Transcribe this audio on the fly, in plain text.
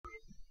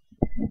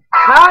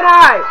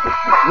Tonight,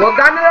 we're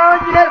gonna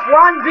learn Unit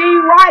 1G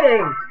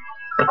writing,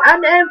 an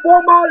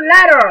informal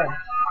letter.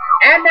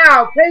 And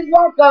now, please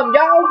welcome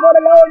y'all for the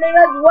learning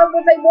lesson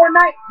Wednesday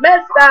morning,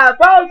 Mr.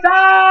 Phú Sĩ.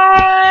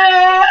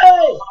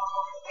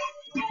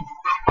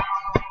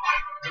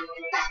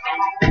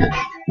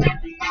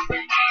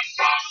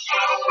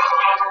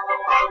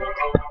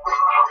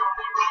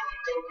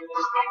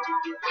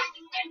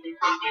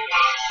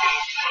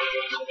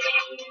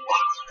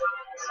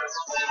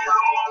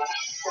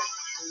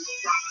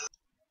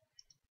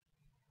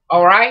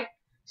 Alright,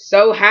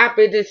 so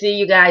happy to see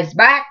you guys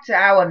back to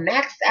our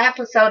next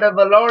episode of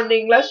a Learn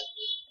English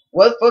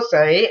with Phú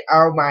Sĩ.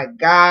 Oh my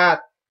god,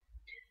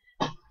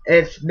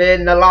 it's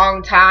been a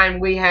long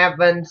time we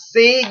haven't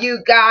seen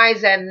you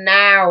guys, and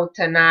now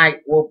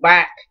tonight we're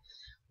back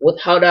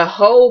with the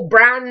whole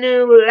brand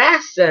new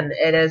lesson.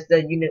 It is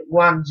the Unit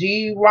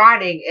 1G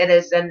writing. It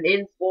is an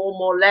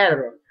informal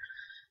letter.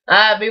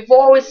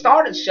 Before we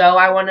start the show,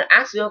 I want to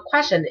ask you a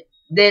question.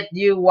 Did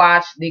you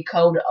watch the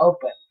cold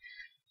open?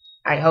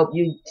 I hope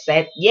you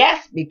said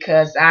yes,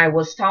 because I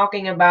was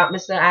talking about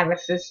Mr.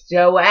 Alex's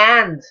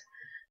Joanne.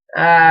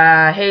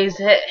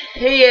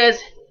 He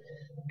is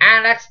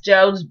Alex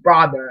Jones'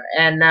 brother,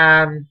 and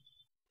I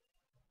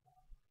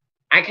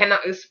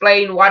cannot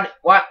explain what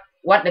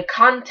the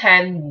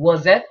content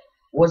was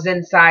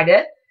inside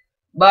it.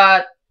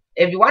 But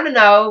if you want to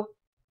know,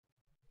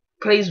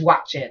 please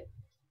watch it.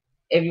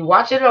 If you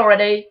watch it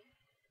already,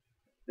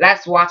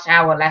 let's watch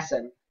our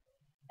lesson.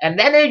 And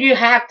then if you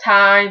have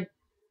time,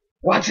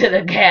 watch it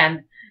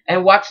again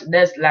and watch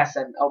this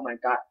lesson. Oh my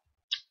god,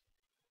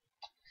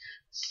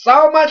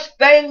 so much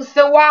things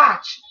to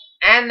watch.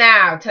 And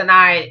now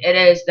tonight it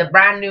is the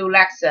brand new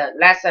lesson.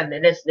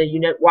 It is the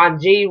Unit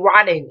 1G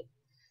writing.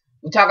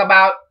 We talk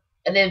about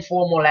an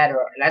informal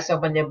letter. Let's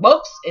open your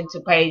books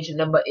into page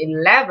number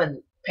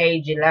 11.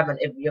 Page 11.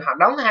 If you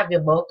don't have your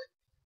book,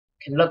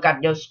 you can look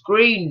at your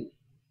screen.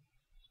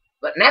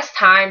 But next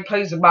time,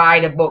 please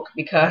buy the book,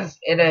 because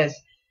it is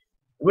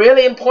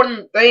really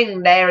important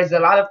thing. There is a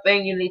lot of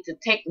things you need to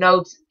take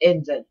notes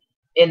in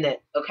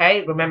it.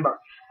 Okay, remember.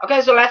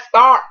 Okay, so let's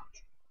start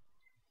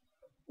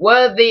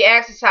with the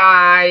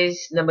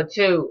exercise number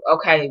 2.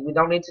 Okay, we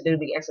don't need to do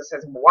the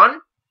exercise number 1,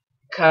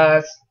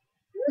 because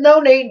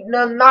not really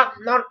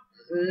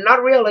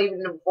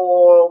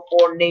for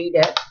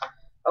needed.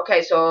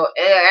 Okay, so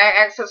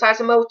exercise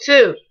number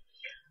 2.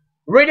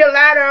 Read the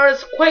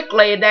letters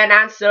quickly, then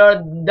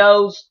answer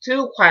those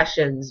 2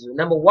 questions.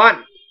 Number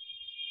 1.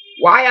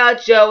 Why are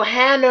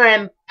Johanna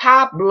and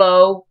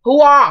Pablo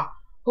why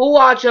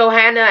are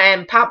Johanna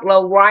and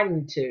Pablo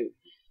writing to?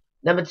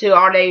 Number 2,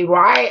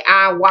 why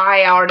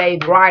are they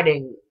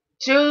writing?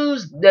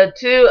 Choose the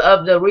 2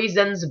 of the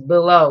reasons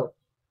below.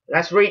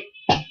 Let's read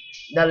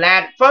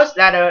the first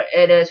letter.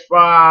 It is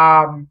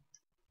from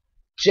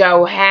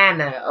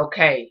Johanna.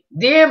 Okay.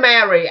 Dear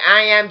Mary,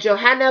 I am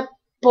Johanna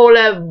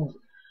Polivora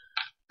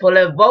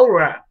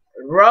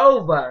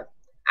Rover.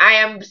 I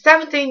am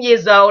 17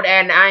 years old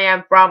and I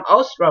am from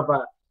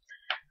Ostrava.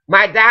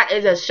 My dad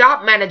is a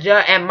shop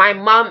manager and my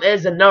mom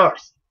is a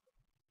nurse.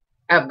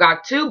 I've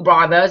got 2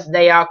 brothers.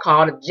 They are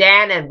called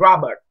Jan and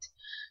Robert.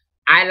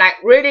 I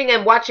like reading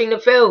and watching the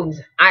films.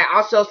 I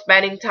also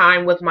spending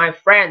time with my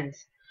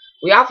friends.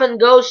 We often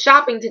go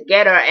shopping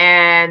together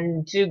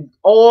and to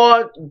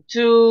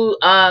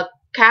a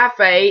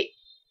cafe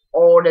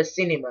or the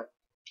cinema.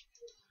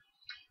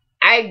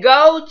 I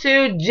go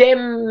to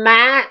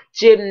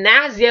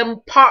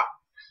Gymnasium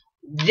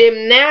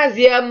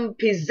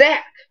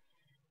Pizek.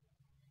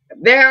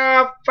 There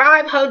are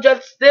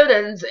 500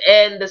 students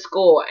in the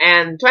school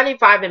and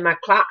 25 in my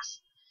class.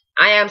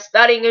 I am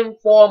studying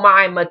for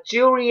my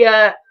maturity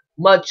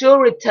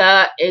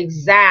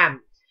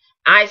exam.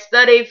 I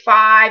study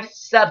 5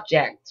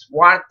 subjects.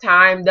 What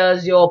time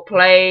does your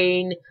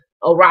plane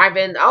arrive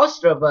in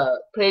Ostrava?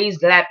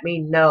 Please let me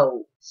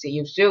know. See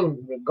you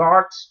soon.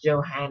 Regards,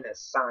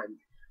 Johanna's son.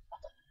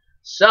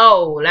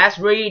 So, let's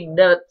read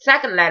the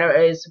second letter.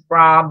 Is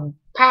from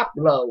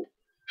Pablo.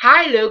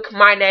 Hi Luke,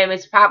 my name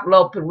is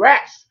Pablo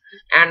Perez,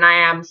 and I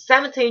am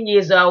 17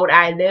 years old.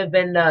 I live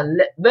in a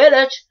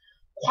village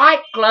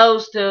quite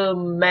close to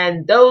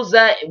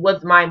Mendoza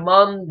with my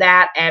mom,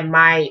 dad, and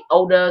my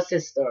older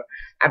sister.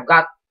 I've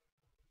got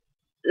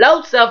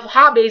loads of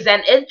hobbies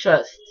and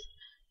interests.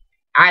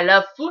 I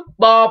love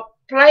football,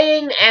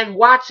 playing and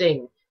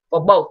watching for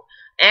both.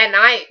 And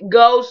I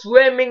go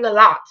swimming a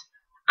lot.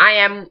 I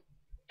am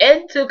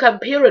into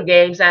computer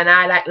games and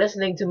I like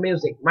listening to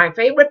music. My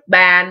favorite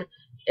band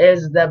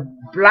is the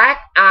Black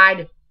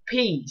Eyed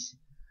Peas.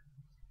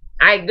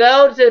 I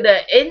go to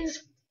the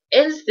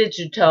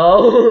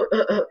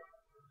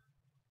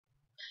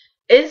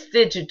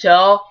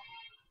Instituto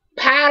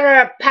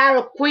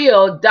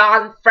Paraquio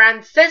Don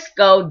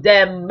Francisco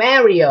de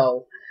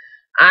Mario.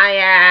 I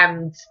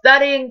am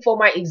studying for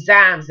my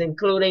exams,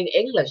 including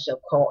English,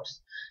 of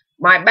course.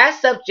 My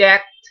best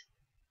subject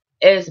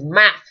is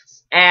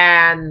maths,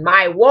 and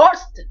my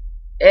worst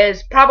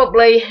is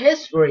probably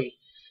history.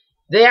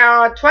 There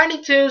are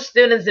 22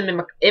 students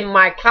in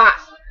my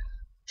class.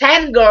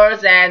 10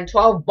 girls and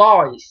 12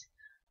 boys.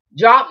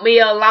 Drop me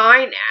a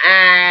line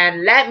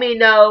and let me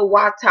know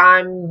what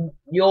time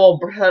your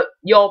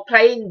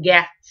plane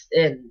gets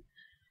in.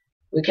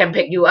 We can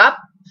pick you up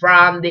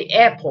from the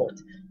airport.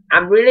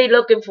 I'm really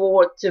looking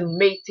forward to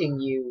meeting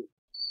you.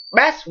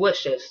 Best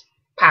wishes,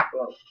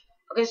 Pablo.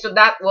 Okay, so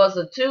that was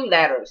the 2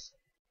 letters.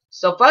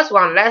 So first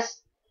one,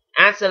 let's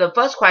answer the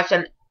first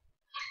question.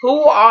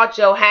 Who are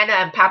Johanna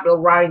and Pablo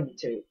writing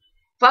to?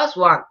 First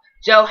one,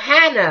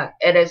 Johanna,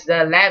 it is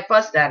the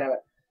first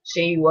letter.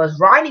 She was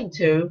writing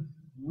to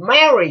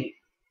Mary.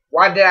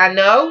 Why did I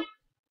know?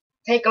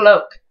 Take a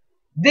look.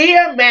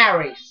 Dear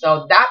Mary.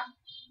 So that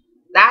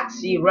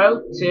she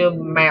wrote to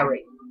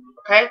Mary.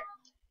 Okay?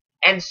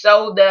 And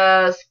so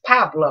does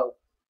Pablo.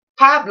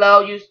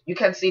 Pablo, you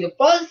can see the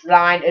first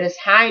line, it is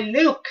Hi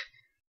Luke.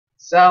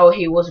 So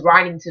he was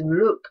writing to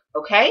Luke.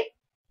 Okay?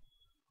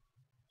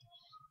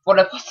 For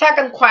the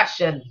second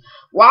question,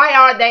 why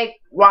are they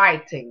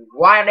writing?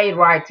 Why are they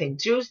writing?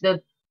 Choose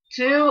the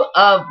 2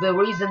 of the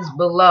reasons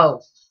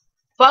below.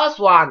 First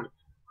one,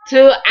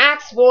 to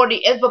ask for the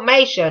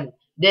information.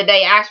 Did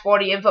they ask for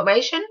the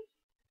information?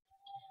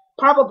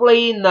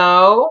 Probably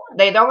no.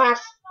 They don't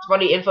ask for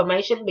the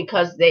information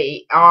because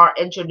they are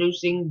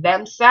introducing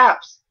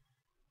themselves.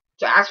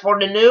 To ask for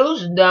the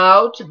news?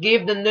 No. To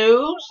give the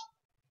news?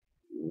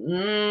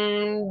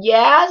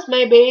 Yes,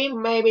 maybe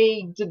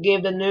to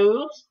give the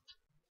news.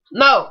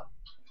 No,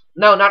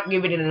 not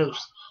giving the news.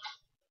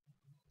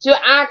 To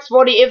ask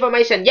for the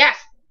information? Yes.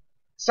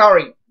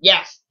 Sorry,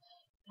 yes.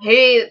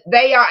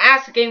 They are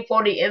asking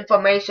for the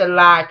information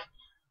like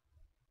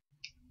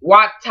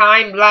what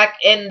time, like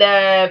in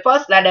the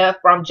first letter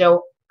from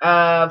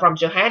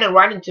Johanna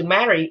writing to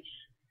Mary.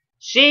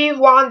 She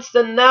wants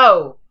to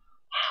know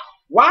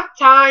what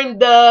time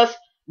does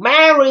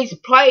Mary's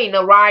plane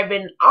arrive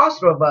in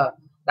Ostrava.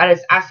 That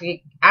is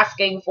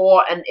asking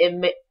for an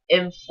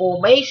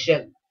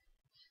information.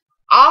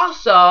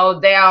 Also,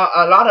 there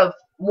are a lot of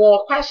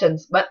more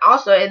questions, but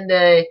also in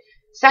the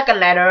second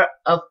letter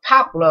of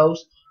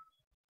Pablo's,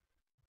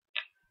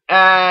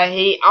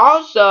 he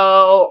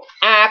also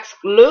asked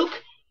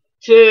Luke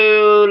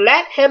to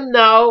let him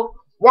know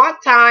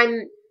what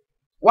time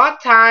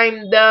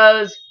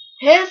does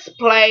his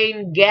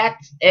plane get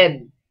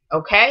in.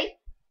 Okay,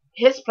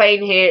 his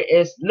plane here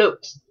is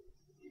Luke's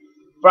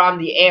from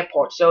the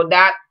airport, so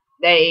that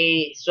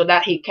he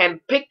can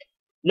pick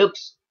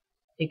Luke's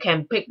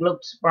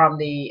from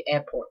the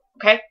airport.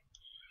 Okay,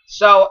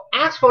 so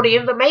ask for the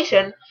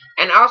information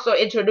and also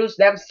introduce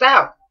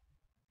themselves.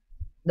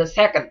 The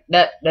second,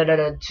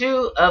 the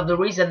 2 of the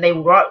reason they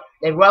wrote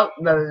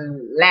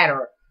the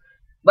letter.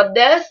 But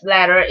this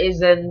letter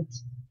isn't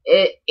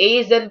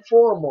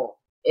formal.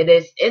 It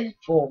is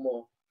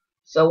informal.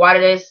 So what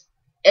it is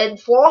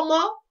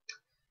informal?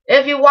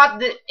 If you watch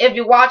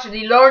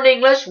the Learn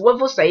English with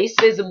Phú Sĩ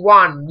season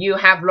 1, you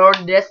have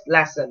learned this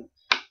lesson.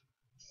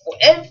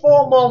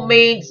 Informal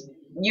means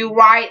you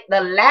write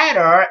the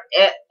letter.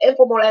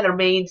 Informal letter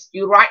means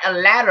you write a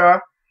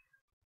letter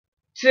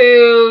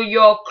to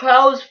your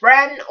close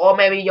friend or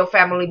maybe your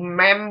family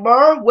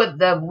member with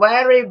the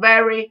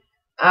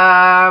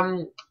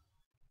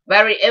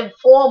very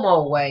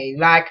informal way.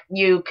 Like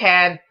you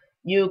can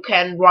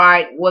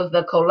write with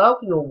the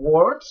colloquial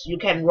words. You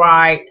can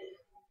write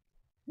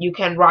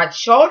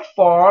short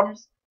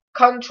forms,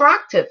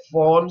 contracted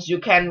forms. You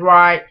can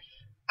write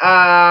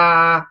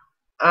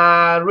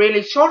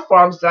really short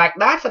forms like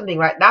that, something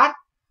like that,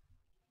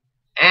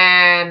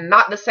 and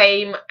not the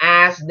same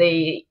as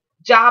the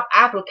job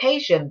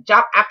application.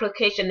 Job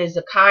application is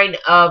a kind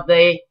of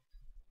the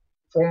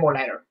formal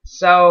letter.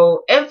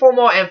 So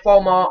informal and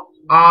formal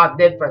are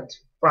different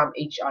from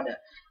each other.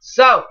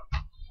 So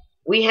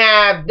we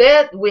have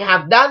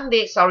done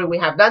the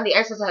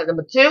exercise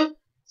number 2.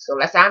 So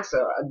let's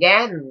answer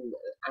again.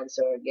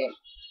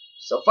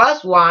 So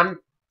first one,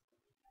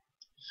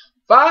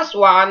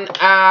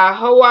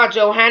 who are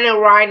Johanna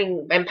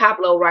writing and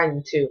Pablo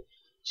writing to?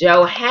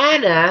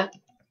 Johanna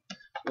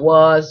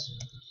was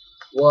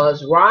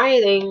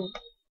writing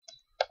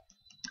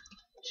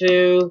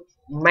to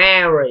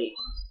Mary.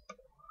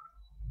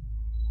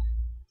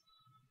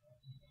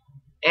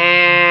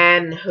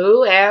 And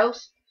who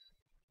else?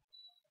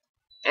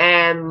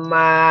 And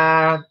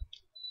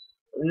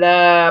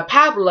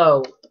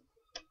Pablo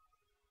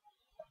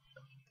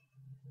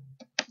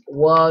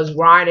was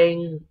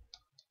writing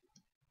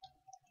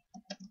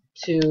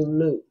to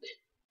Luke.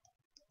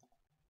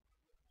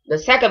 The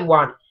second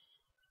one,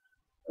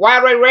 why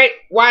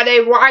are they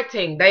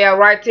writing? They are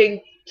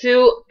writing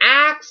to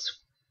ask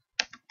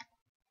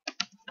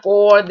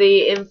for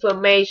the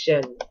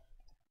information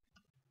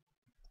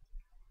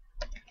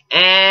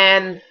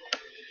and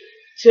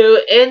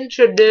to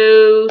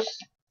introduce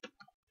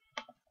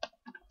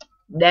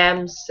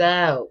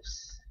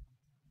themselves.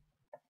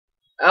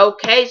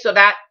 Okay, so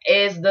that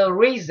is the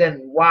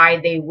reason why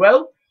they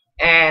wrote.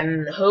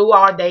 And who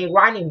are they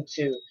writing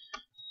to?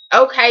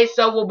 Okay,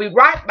 so we'll be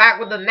right back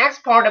with the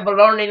next part of the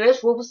Learn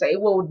English.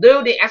 We'll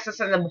do the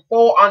exercise number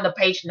 4 on the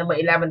page number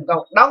 11.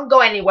 Don't go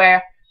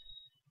anywhere,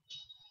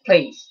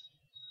 please.